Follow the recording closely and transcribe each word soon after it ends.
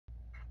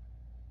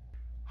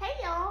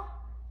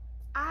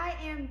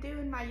am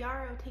doing my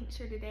Yarrow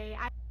tincture today.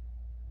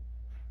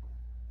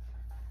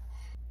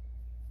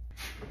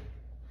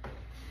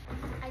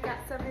 I got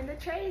some in the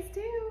trays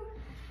too.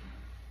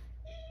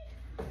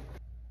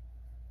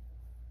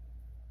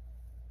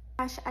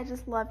 Gosh, I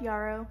just love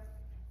Yarrow.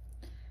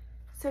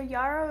 So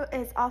Yarrow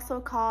is also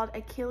called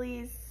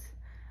Achilles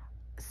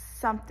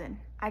something.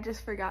 I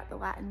just forgot the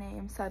Latin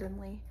name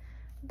suddenly.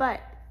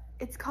 But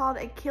it's called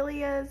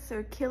Achilles or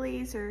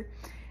Achilles, or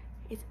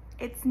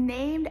it's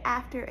named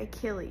after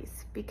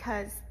Achilles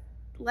because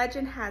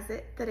legend has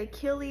it that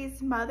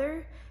Achilles'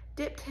 mother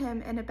dipped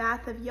him in a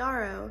bath of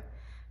Yarrow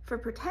for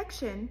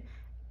protection,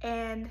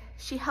 and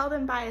she held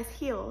him by his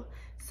heel.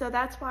 So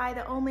that's why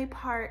the only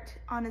part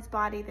on his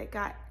body that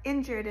got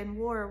injured in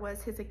war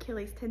was his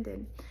Achilles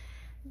tendon.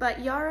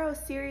 But Yarrow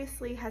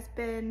seriously has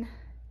been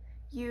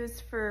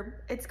used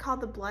for, it's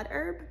called the blood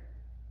herb.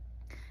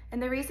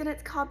 And the reason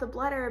it's called the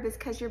blood herb is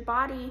because your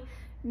body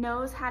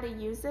knows how to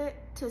use it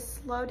to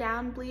slow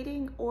down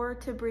bleeding or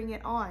to bring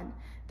it on,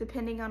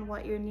 depending on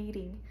what you're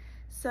needing.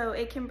 So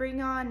it can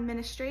bring on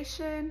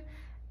menstruation,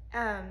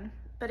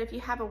 but if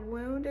you have a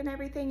wound and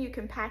everything, you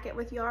can pack it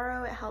with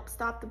Yarrow. It helps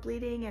stop the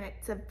bleeding, and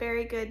it's a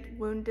very good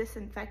wound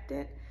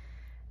disinfectant.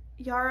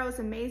 Yarrow is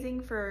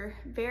amazing for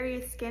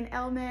various skin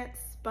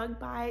ailments, bug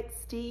bites,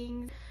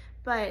 stings,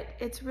 but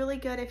it's really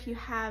good if you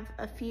have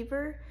a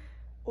fever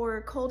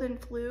or cold and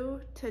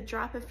flu to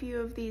drop a few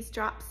of these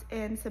drops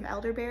in some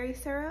elderberry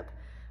syrup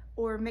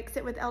or mix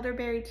it with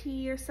elderberry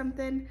tea or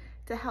something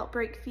to help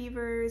break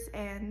fevers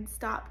and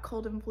stop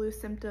cold and flu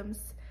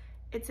symptoms.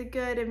 It's a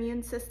good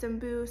immune system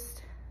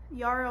boost.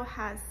 Yarrow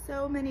has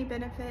so many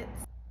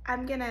benefits.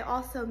 I'm gonna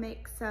also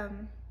make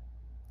some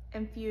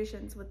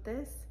infusions with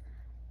this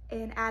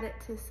and add it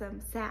to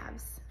some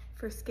salves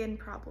for skin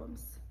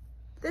problems.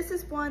 This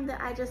is one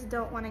that I just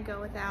don't want to go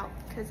without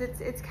because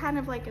it's kind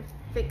of like a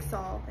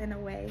fix-all in a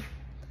way.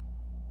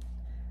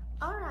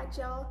 All right,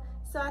 y'all.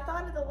 So I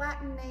thought of the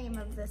Latin name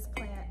of this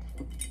plant,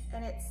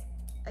 and it's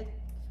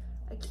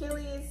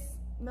Achilles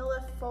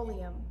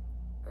millefolium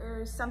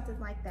or something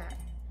like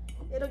that.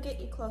 It'll get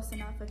you close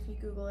enough if you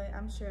Google it,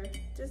 I'm sure.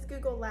 Just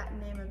Google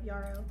Latin name of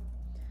Yarrow.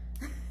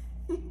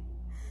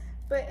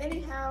 But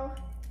anyhow,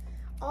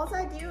 all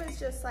I do is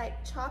just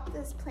like chop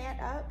this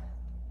plant up.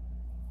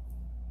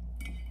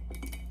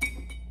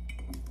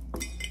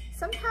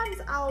 Sometimes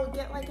I'll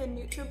get like a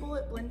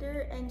NutriBullet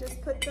blender and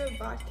just put the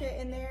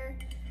vodka in there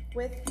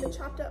with the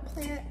chopped up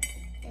plant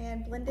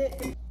and blend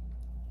it.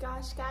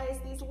 Gosh, guys,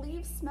 these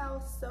leaves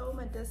smell so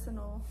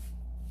medicinal.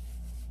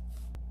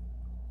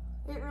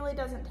 It really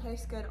doesn't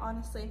taste good,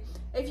 honestly.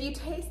 If you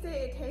taste it,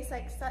 it tastes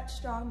like such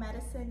strong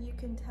medicine. You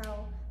can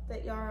tell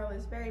that Yarrow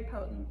is very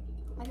potent.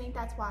 I think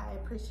that's why I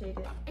appreciate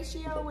it. The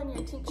ratio when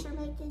you're tincture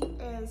making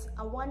is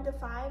a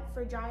 1:5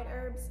 for dried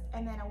herbs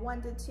and then a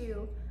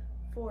 1:2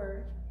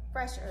 for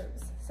fresh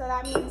herbs. So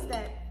that means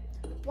that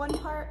 1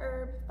 part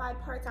herb, 5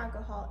 parts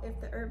alcohol if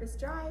the herb is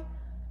dry,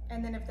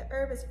 and then if the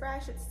herb is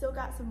fresh, it's still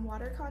got some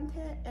water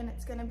content and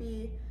it's gonna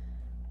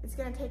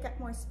take up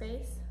more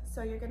space.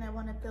 So you're gonna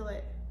wanna fill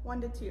it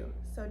 1:2.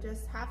 So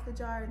just half the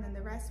jar and then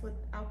the rest with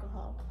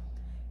alcohol.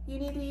 You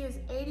need to use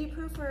 80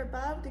 proof or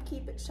above to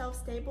keep it shelf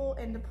stable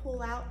and to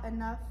pull out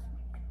enough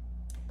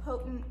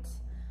potent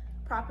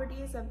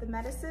properties of the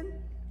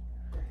medicine.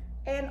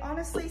 And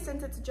honestly,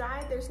 since it's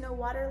dry, there's no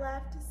water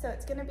left, so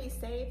it's gonna be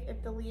safe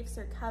if the leaves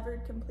are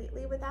covered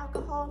completely with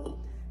alcohol.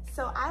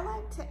 So I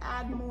like to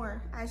add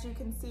more, as you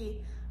can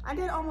see. I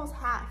did almost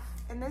half,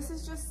 and this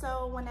is just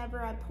so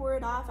whenever I pour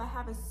it off, I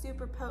have a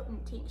super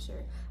potent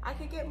tincture. I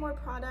could get more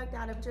product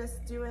out of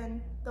just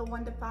doing the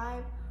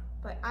 1:5,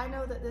 but I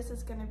know that this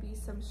is gonna be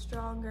some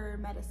stronger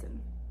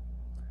medicine.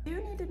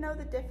 You need to know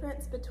the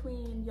difference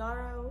between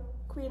Yarrow,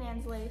 Queen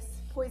Anne's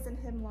lace, Poison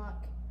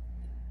Hemlock,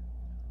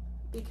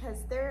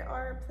 because there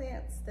are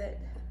plants that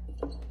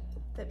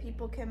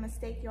people can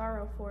mistake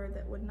Yarrow for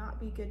that would not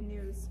be good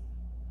news.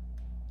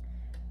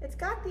 It's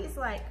got these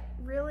like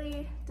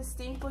really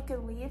distinct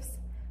looking leaves,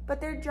 but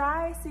they're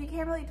dry, so you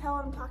can't really tell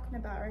what I'm talking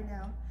about right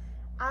now.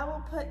 I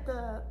will put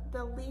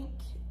the link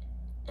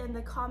in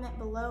the comment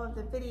below of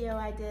the video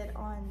I did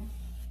on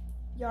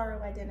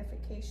Yarrow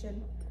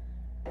identification.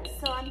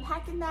 So I'm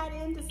packing that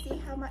in to see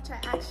how much I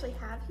actually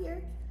have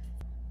here.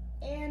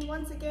 And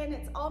once again,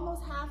 it's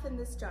almost half in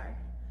this jar.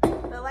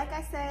 But like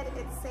I said,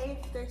 it's safe,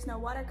 there's no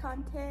water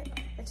content,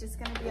 it's just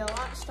gonna be a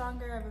lot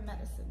stronger of a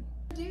medicine.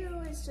 What I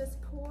do is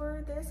just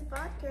pour this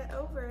vodka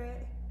over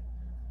it.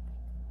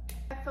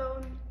 My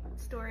phone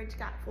storage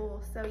got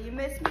full, so you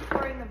missed me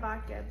pouring the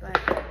vodka,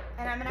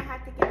 and I'm gonna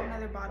have to get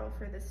another bottle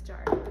for this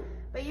jar.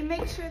 But you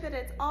make sure that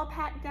it's all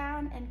packed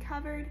down and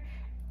covered,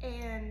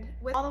 and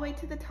all the way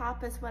to the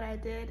top is what I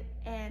did,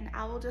 and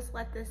I will just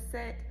let this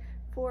sit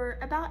for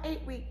about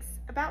 8 weeks.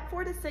 About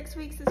 4 to 6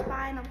 weeks is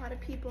fine. A lot of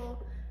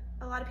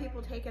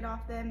people take it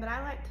off then, but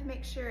I like to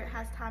make sure it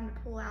has time to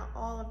pull out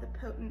all of the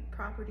potent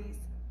properties.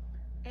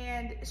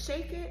 And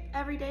shake it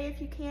every day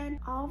if you can.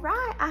 All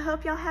right, I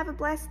hope y'all have a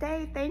blessed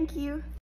day. Thank you.